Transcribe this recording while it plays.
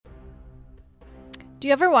Do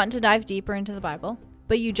you ever want to dive deeper into the Bible,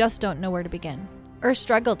 but you just don't know where to begin? Or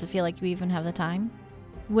struggle to feel like you even have the time?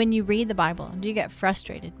 When you read the Bible, do you get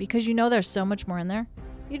frustrated because you know there's so much more in there?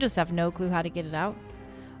 You just have no clue how to get it out?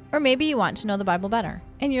 Or maybe you want to know the Bible better,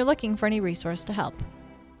 and you're looking for any resource to help.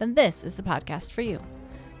 Then this is the podcast for you.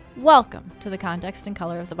 Welcome to the Context and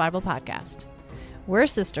Color of the Bible podcast. We're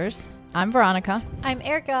sisters. I'm Veronica. I'm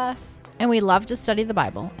Erica. And we love to study the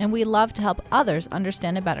Bible, and we love to help others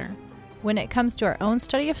understand it better. When it comes to our own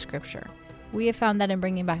study of Scripture, we have found that in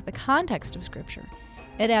bringing back the context of Scripture,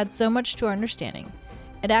 it adds so much to our understanding.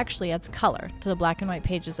 It actually adds color to the black and white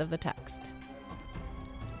pages of the text.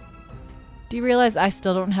 Do you realize I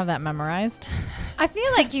still don't have that memorized? I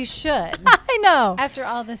feel like you should. I know. After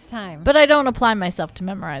all this time. But I don't apply myself to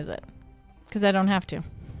memorize it because I don't have to.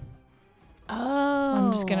 Oh.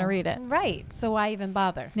 I'm just going to read it. Right. So why even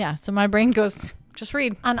bother? Yeah. So my brain goes, just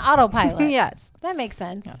read. On autopilot. Yes. That makes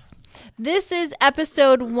sense. Yes. This is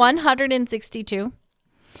episode 162.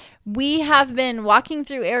 We have been walking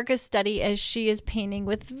through Erica's study as she is painting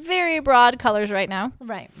with very broad colors right now.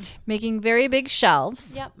 Right. Making very big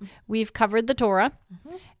shelves. Yep. We've covered the Torah.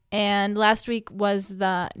 Mm-hmm. And last week was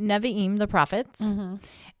the Nevi'im, the prophets. Mm-hmm.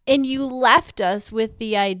 And you left us with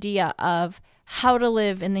the idea of how to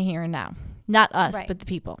live in the here and now. Not us, right. But the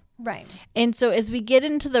people. Right. And so as we get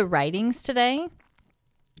into the writings today,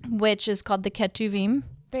 which is called the Ketuvim.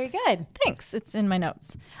 Very good. Thanks. It's in my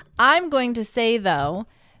notes. I'm going to say, though,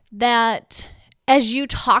 that as you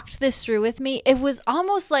talked this through with me, it was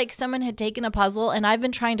almost like someone had taken a puzzle and I've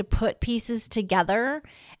been trying to put pieces together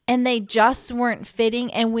and they just weren't fitting.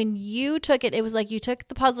 And when you took it, it was like you took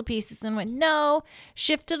the puzzle pieces and went, no,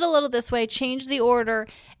 shifted a little this way, changed the order.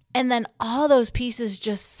 And then all those pieces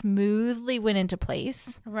just smoothly went into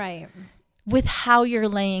place. Right. With how you're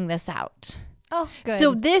laying this out. Oh, good.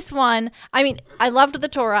 So this one, I mean, I loved the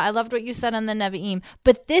Torah. I loved what you said on the Nevi'im.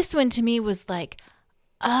 But this one to me was like,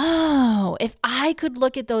 oh, if I could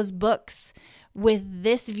look at those books with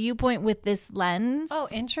this viewpoint, with this lens. Oh,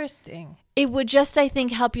 interesting. It would just, I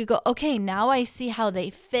think, help you go, okay, now I see how they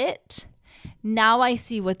fit. Now I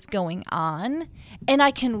see what's going on. And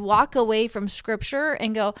I can walk away from Scripture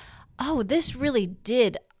and go, oh, this really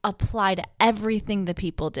did apply to everything the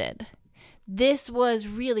people did. This was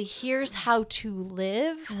really, here's how to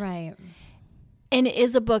live. Right. And it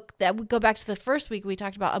is a book that we go back to the first week we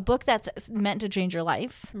talked about, a book that's meant to change your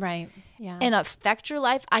life. Right. Yeah. And affect your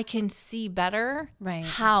life. I can see better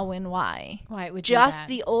how and why. Why it would just do that.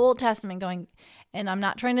 The Old Testament going, and I'm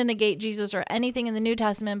not trying to negate Jesus or anything in the New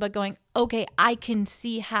Testament, but going, okay, I can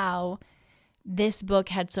see how this book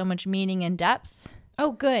had so much meaning and depth.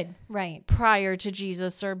 Oh, good. Right. Prior to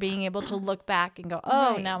Jesus, or being able to look back and go,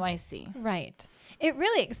 oh, right. Now I see. Right. It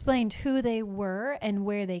really explained who they were and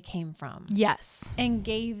where they came from. Yes. And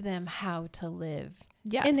gave them how to live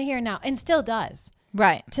yes. in the here and now, and still does.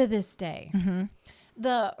 Right. To this day. Mm-hmm.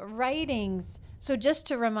 The writings, so just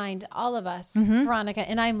to remind all of us, mm-hmm. Veronica,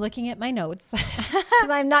 and I'm looking at my notes because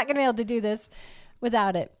I'm not going to be able to do this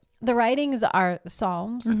without it. The writings are the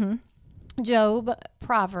Psalms, mm-hmm. Job,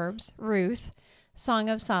 Proverbs, Ruth, Song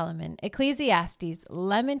of Solomon, Ecclesiastes,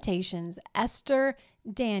 Lamentations, Esther,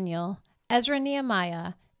 Daniel, Ezra,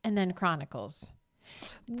 Nehemiah, and then Chronicles.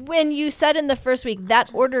 When you said in the first week,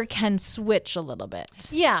 that order can switch a little bit.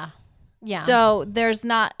 Yeah. Yeah. So there's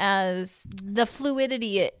not as the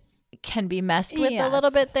fluidity it can be messed with a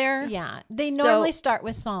little bit there. Yeah. They normally start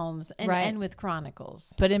with Psalms and end with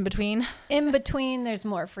Chronicles. But in between? In between, there's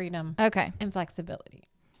more freedom. Okay. And flexibility.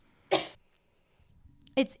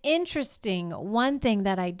 It's interesting. One thing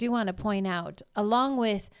that I do want to point out, along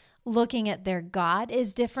with looking at their God,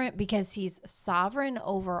 is different because he's sovereign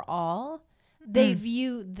over all. They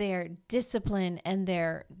view their discipline and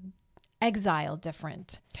their exile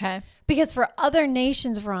different. Okay. Because for other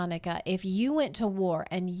nations, Veronica, if you went to war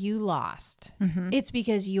and you lost, mm-hmm. it's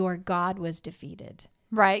because your God was defeated.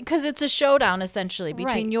 Right. Because it's a showdown, essentially,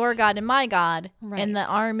 between your God and my God. Right. And the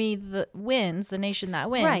army that wins, the nation that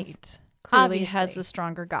wins. Right. Clearly Obviously. has a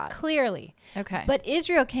stronger God. Clearly. Okay. But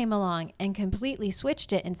Israel came along and completely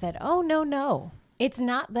switched it and said, oh, no. It's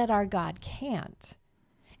not that our God can't.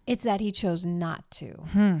 It's that he chose not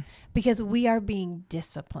to. Because we are being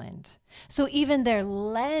disciplined. So even their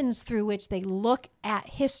lens through which they look at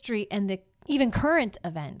history and the even current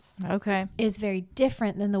events is very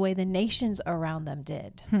different than the way the nations around them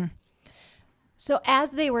did. So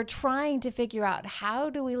as they were trying to figure out how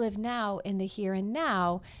do we live now in the here and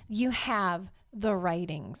now, you have the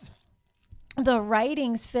writings. The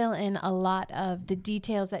writings fill in a lot of the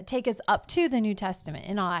details that take us up to the New Testament.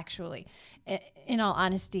 In all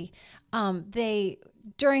honesty, they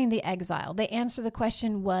during the exile, they answer the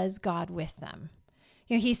question, was God with them?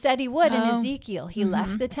 He said he would in Oh. Ezekiel. He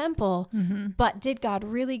left the temple, but did God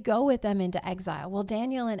really go with them into exile? Well,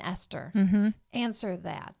 Daniel and Esther answer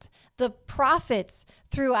that. The prophets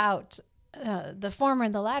throughout the former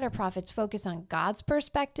and the latter prophets focus on God's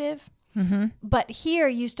perspective. But here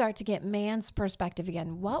you start to get man's perspective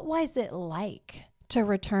again. What was it like to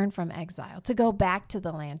return from exile, to go back to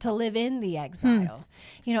the land, to live in the exile?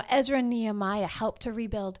 Ezra and Nehemiah helped to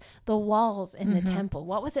rebuild the walls in the temple.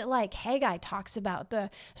 What was it like? Haggai talks about the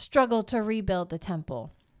struggle to rebuild the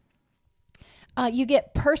temple. You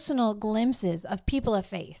get personal glimpses of people of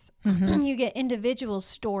faith. You get individual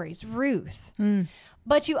stories, Ruth.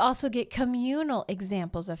 But you also get communal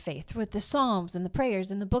examples of faith with the Psalms and the prayers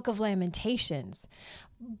in the book of Lamentations.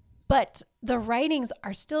 But the writings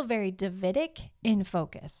are still very Davidic in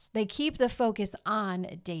focus. They keep the focus on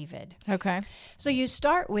David. Okay. So you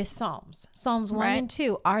start with Psalms. Psalms 1 and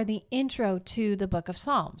 2 are the intro to the book of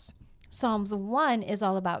Psalms. Psalms 1 is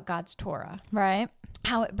all about God's Torah. Right.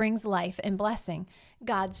 How it brings life and blessing.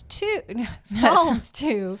 Psalms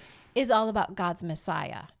 2 is all about God's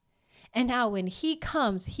Messiah. And how when he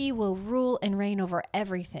comes, he will rule and reign over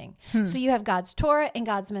everything. So you have God's Torah and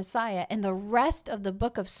God's Messiah, and the rest of the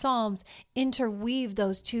book of Psalms interweave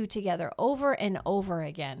those two together over and over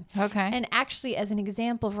again. Okay. And actually, as an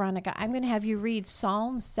example, Veronica, I'm going to have you read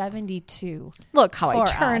Psalm 72. Look how I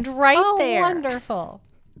turned right there. Oh, wonderful.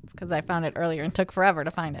 It's because I found it earlier and took forever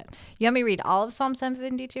to find it. You want me to read all of Psalm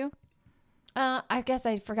 72? I guess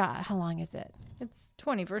I forgot. How long is it? It's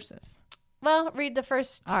 20 verses. Well, read the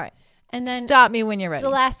first. All right. And then stop me when you're ready. The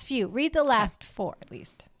last few. Read the last 4 at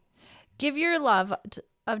least. Give your love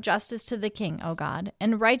of justice to the king, O God,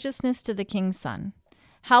 and righteousness to the king's son.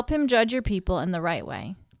 Help him judge your people in the right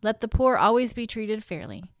way. Let the poor always be treated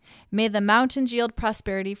fairly. May the mountains yield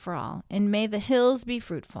prosperity for all, and may the hills be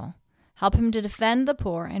fruitful. Help him to defend the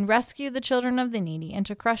poor and rescue the children of the needy and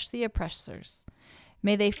to crush the oppressors.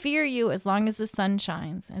 May they fear you as long as the sun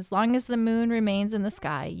shines, as long as the moon remains in the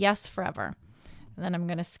sky, yes, forever. And then I'm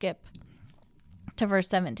going to skip to verse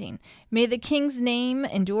 17. May the king's name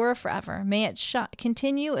endure forever. May it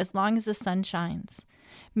continue as long as the sun shines.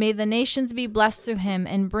 May the nations be blessed through him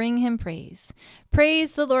and bring him praise.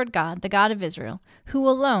 Praise the Lord God, the God of Israel, who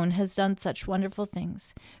alone has done such wonderful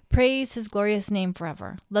things. Praise his glorious name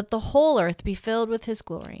forever. Let the whole earth be filled with his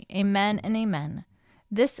glory. Amen and amen.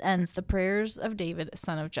 This ends the prayers of David,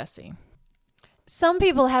 son of Jesse. Some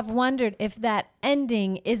people have wondered if that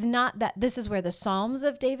ending is not that this is where the Psalms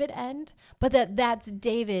of David end, but that's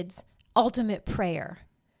David's ultimate prayer.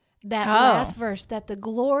 That last verse, that the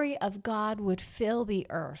glory of God would fill the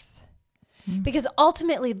earth. Because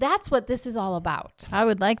ultimately, that's what this is all about. I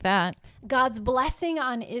would like that. God's blessing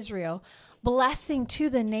on Israel, blessing to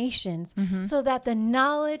the nations, so that the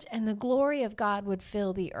knowledge and the glory of God would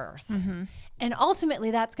fill the earth. And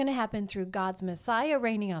ultimately, that's going to happen through God's Messiah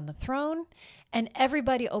reigning on the throne and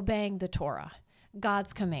everybody obeying the Torah,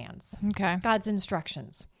 God's commands, God's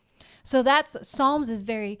instructions. So Psalms is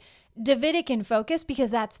very Davidic in focus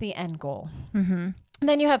because that's the end goal. And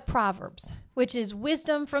then you have Proverbs, which is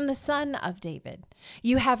wisdom from the son of David.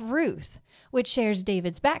 You have Ruth, which shares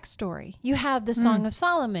David's backstory. You have the Song of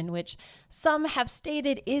Solomon, which some have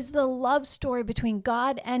stated is the love story between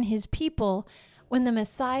God and his people when the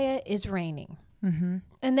Messiah is reigning.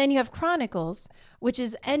 And then you have Chronicles, which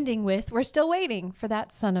is ending with, we're still waiting for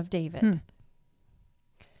that son of David.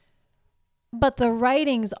 But the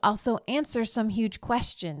writings also answer some huge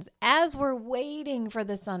questions as we're waiting for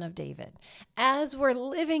the son of David. As we're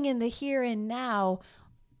living in the here and now,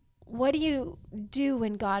 what do you do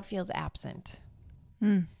when God feels absent?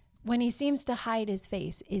 When he seems to hide his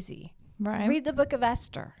face, is he? Right. Read the book of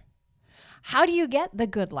Esther. How do you get the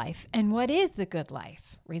good life? And what is the good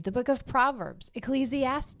life? Read the book of Proverbs,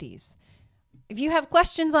 Ecclesiastes. If you have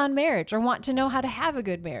questions on marriage or want to know how to have a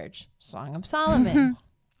good marriage, Song of Solomon.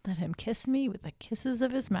 Let him kiss me with the kisses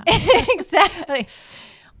of his mouth. Exactly.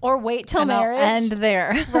 Or wait till marriage. I'll end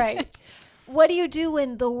there. Right. What do you do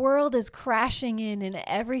when the world is crashing in and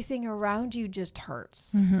everything around you just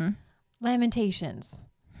hurts? Lamentations,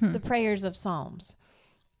 the prayers of Psalms.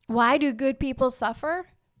 Why do good people suffer?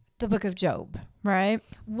 The book of Job. Right.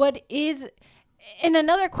 And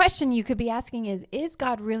another question you could be asking is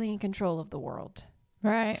God really in control of the world?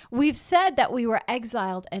 Right. We've said that we were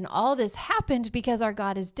exiled and all this happened because our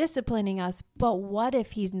God is disciplining us, but what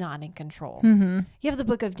if he's not in control? You have the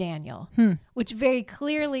book of Daniel, which very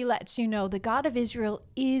clearly lets you know the God of Israel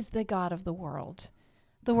is the God of the world.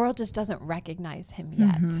 The world just doesn't recognize him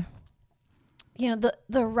yet. You know,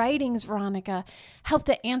 the writings, Veronica, help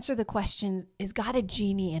to answer the question, is God a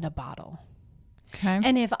genie in a bottle? Okay.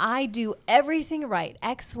 And if I do everything right,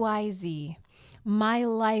 X, Y, Z, my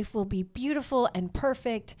life will be beautiful and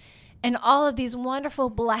perfect, and all of these wonderful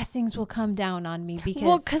blessings will come down on me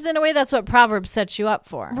because in a way that's what Proverbs sets you up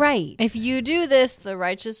for. Right. If you do this, the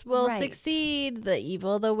righteous will succeed, the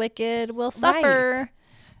evil, the wicked will suffer.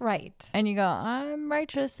 Right. And you go, I'm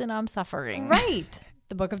righteous and I'm suffering. Right.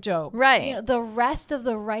 The book of Job. Right. You know, the rest of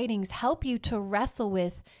the writings help you to wrestle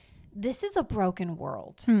with, this is a broken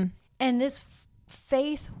world. And this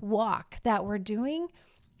faith walk that we're doing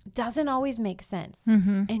doesn't always make sense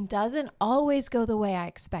and doesn't always go the way I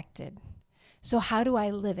expected. So how do I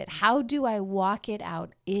live it? How do I walk it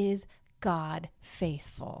out? Is God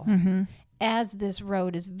faithful? As this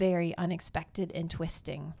road is very unexpected and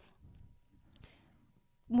twisting.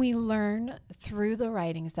 We learn through the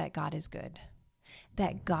writings that God is good,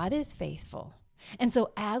 that God is faithful. And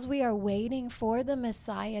so as we are waiting for the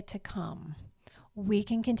Messiah to come, we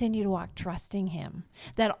can continue to walk trusting him,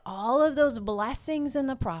 that all of those blessings in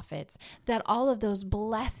the prophets, that all of those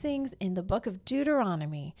blessings in the book of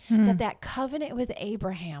Deuteronomy, that covenant with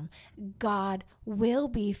Abraham, God will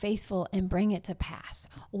be faithful and bring it to pass.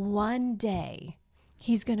 One day,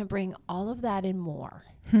 he's going to bring all of that and more.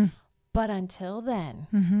 But until then,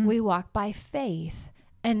 we walk by faith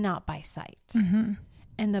and not by sight.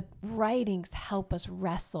 And the writings help us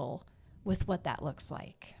wrestle with what that looks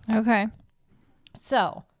like. Okay.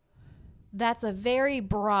 So that's a very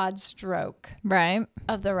broad stroke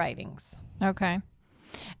of the writings. Okay.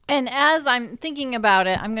 And as I'm thinking about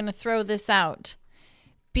it, I'm going to throw this out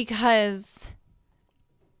because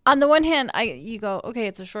on the one hand, you go, okay,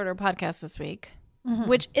 it's a shorter podcast this week,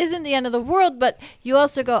 which isn't the end of the world, but you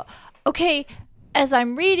also go, okay, as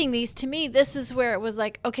I'm reading these, to me, this is where it was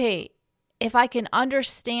like, okay, if I can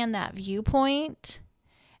understand that viewpoint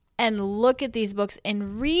and look at these books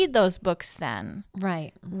and read those books then.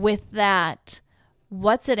 Right. With that,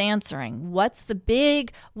 what's it answering? What's the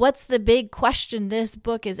big question this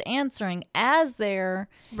book is answering as they're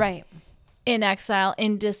in exile,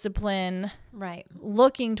 in discipline,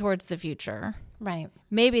 looking towards the future. Right.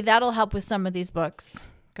 Maybe that'll help with some of these books.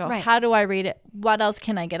 Go, how do I read it? What else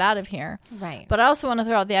can I get out of here? Right. But I also want to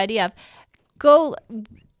throw out the idea of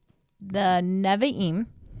the Nevi'im,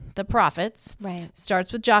 the prophets,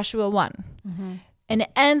 starts with Joshua 1 and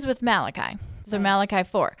it ends with Malachi. So Malachi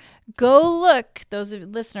 4. Go look, those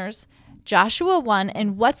listeners, Joshua 1,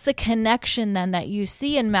 and what's the connection then that you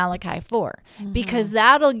see in Malachi 4? Because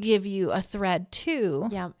that'll give you a thread too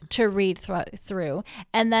to read through.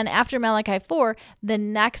 And then after Malachi 4, the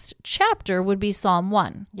next chapter would be Psalm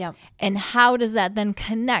 1. And how does that then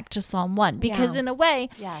connect to Psalm 1? Because in a way,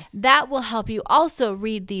 that will help you also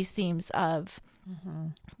read these themes of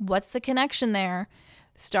what's the connection there?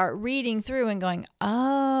 Start reading through and going,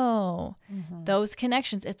 those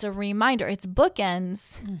connections. It's a reminder. It's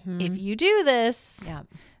bookends. If you do this,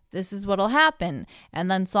 this is what'll happen.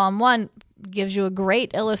 And then Psalm 1 gives you a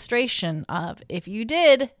great illustration of if you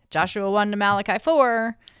did Joshua 1 to Malachi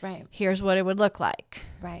 4, here's what it would look like.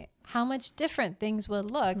 How much different things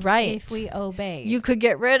would look if we obey. You could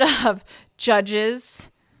get rid of Judges.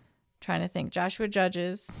 Trying to think. Joshua,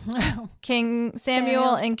 Judges, King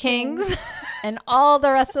Samuel and Kings. And all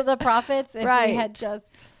the rest of the prophets if they had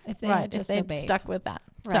just obeyed. Stuck with that.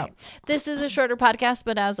 So this is a shorter podcast,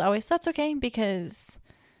 but as always, that's okay because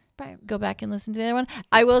go back and listen to the other one.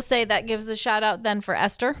 I will say that gives a shout out then for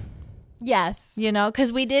Esther. Yes. You know,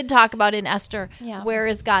 because we did talk about in Esther, where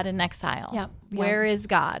is God in exile? Where is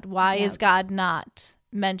God? Why is God not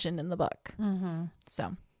mentioned in the book?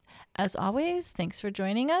 So as always, thanks for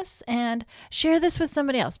joining us and share this with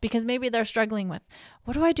somebody else because maybe they're struggling with,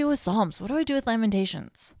 what do I do with Psalms? What do I do with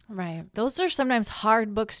Lamentations? Those are sometimes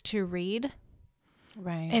hard books to read.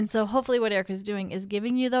 And so hopefully what Erica's doing is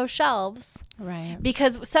giving you those shelves.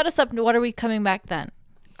 Because set us up, what are we coming back then?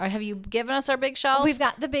 Or have you given us our big shelves? We've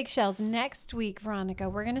got the big shelves. Next week, Veronica,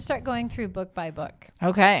 we're going to start going through book by book.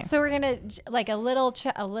 Okay. So we're going to, like a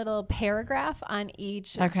little paragraph on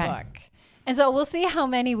each book. And so we'll see how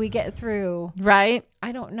many we get through. I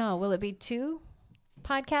don't know. Will it be 2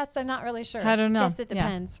 podcasts? I'm not really sure. I don't know. Guess it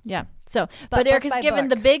depends. So, but Erica's given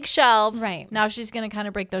the big shelves. Now she's going to kind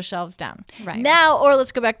of break those shelves down. Now, or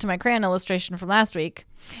let's go back to my crayon illustration from last week.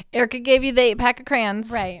 Erica gave you the 8-pack of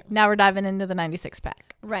crayons. Now we're diving into the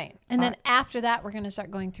 96-pack. And then after that, we're going to start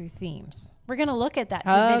going through themes. We're going to look at that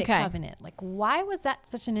Davidic covenant. Like, why was that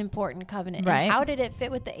such an important covenant? And how did it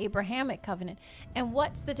fit with the Abrahamic covenant? And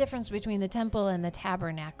what's the difference between the temple and the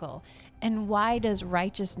tabernacle? And why does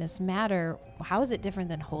righteousness matter? How is it different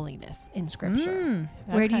than holiness in Scripture?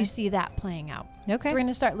 Where do you see that playing out? So we're going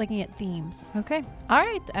to start looking at themes. All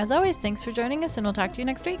right. As always, thanks for joining us, and we'll talk to you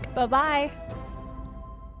next week. Bye-bye.